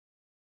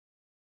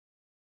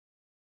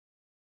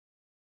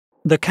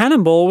The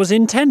cannonball was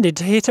intended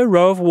to hit a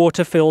row of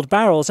water-filled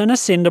barrels and a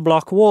cinder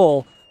block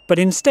wall, but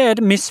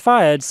instead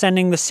misfired,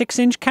 sending the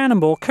 6-inch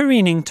cannonball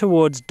careening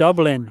towards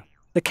Dublin.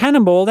 The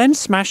cannonball then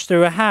smashed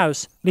through a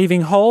house,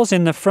 leaving holes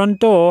in the front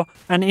door,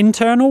 an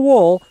internal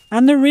wall,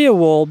 and the rear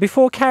wall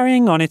before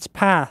carrying on its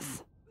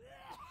path.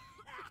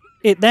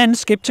 It then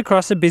skipped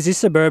across a busy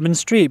suburban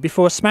street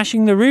before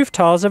smashing the roof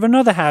tiles of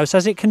another house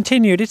as it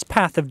continued its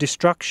path of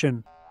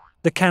destruction.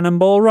 The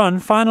cannonball run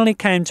finally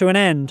came to an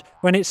end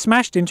when it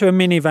smashed into a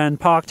minivan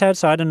parked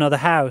outside another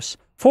house,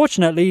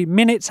 fortunately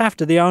minutes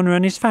after the owner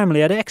and his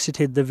family had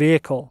exited the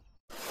vehicle.